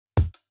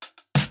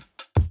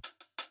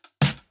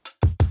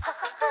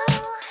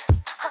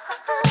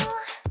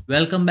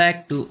Welcome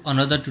back to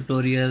another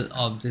tutorial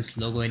of this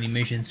logo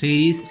animation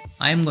series.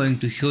 I am going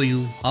to show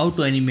you how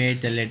to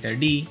animate the letter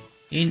D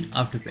in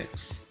After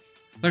Effects.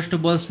 First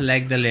of all,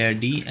 select the layer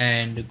D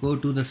and go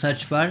to the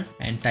search bar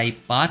and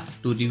type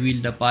path to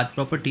reveal the path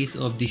properties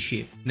of the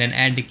shape. Then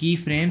add the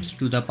keyframes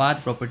to the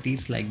path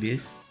properties like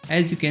this.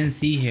 As you can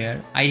see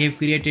here, I have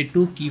created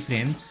two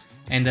keyframes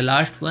and the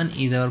last one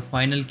is our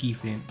final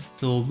keyframe.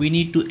 So we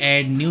need to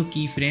add new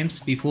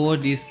keyframes before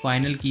this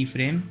final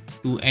keyframe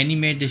to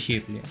animate the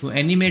shape layer. To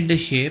animate the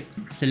shape,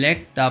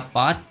 select the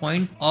path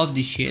point of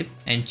the shape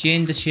and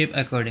change the shape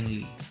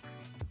accordingly.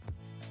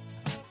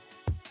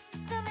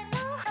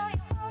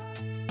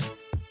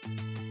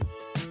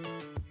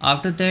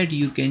 After that,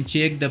 you can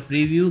check the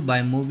preview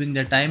by moving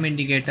the time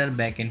indicator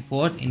back and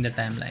forth in the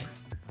timeline.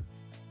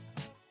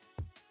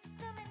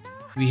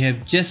 We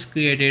have just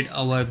created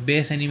our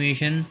base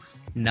animation.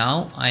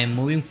 Now I am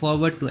moving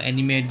forward to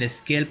animate the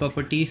scale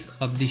properties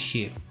of this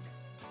shape.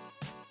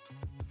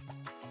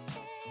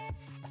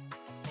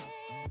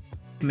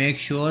 Make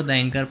sure the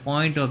anchor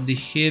point of the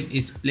shape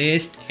is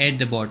placed at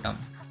the bottom.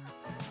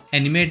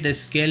 Animate the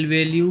scale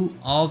value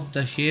of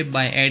the shape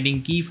by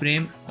adding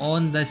keyframe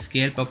on the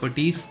scale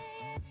properties.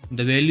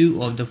 The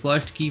value of the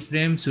first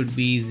keyframe should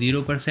be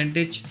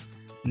 0%,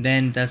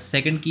 then the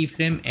second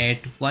keyframe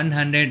at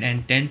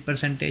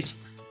 110%,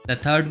 the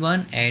third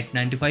one at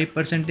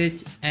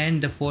 95%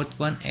 and the fourth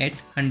one at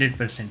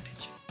 100%.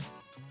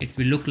 It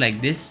will look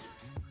like this.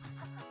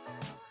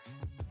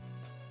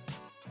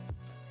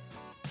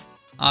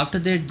 After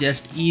that,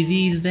 just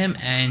ease them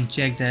and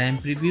check the RAM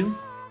preview.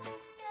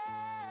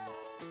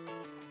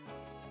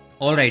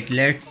 Alright,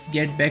 let's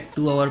get back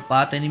to our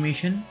path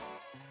animation.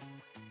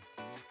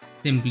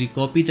 Simply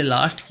copy the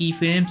last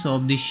keyframes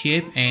of this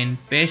shape and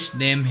paste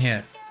them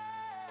here.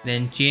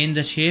 Then change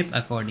the shape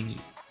accordingly.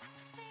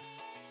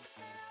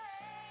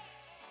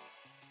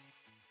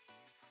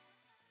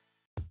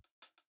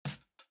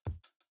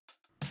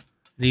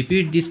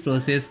 Repeat this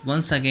process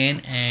once again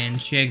and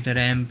check the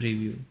RAM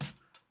preview.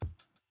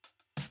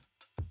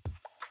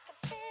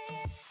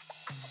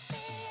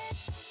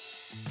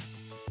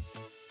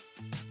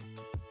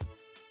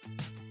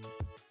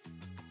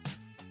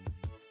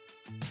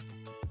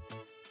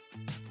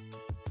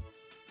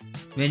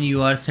 When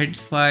you are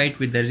satisfied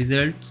with the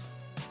results,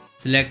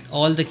 select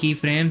all the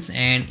keyframes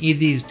and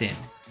ease them.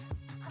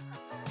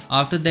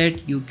 After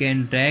that, you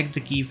can drag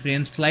the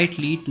keyframe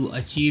slightly to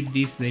achieve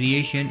this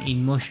variation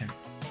in motion.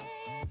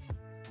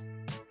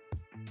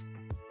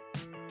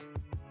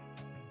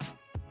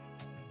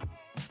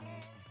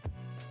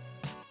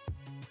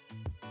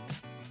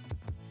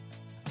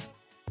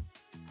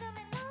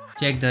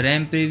 Check the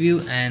RAM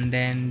preview and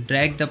then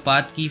drag the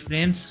path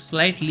keyframes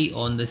slightly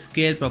on the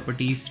scale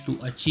properties to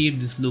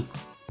achieve this look.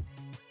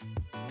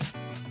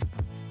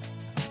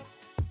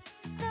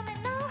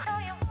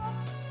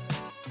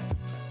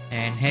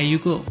 And here you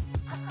go.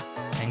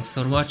 Thanks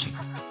for watching.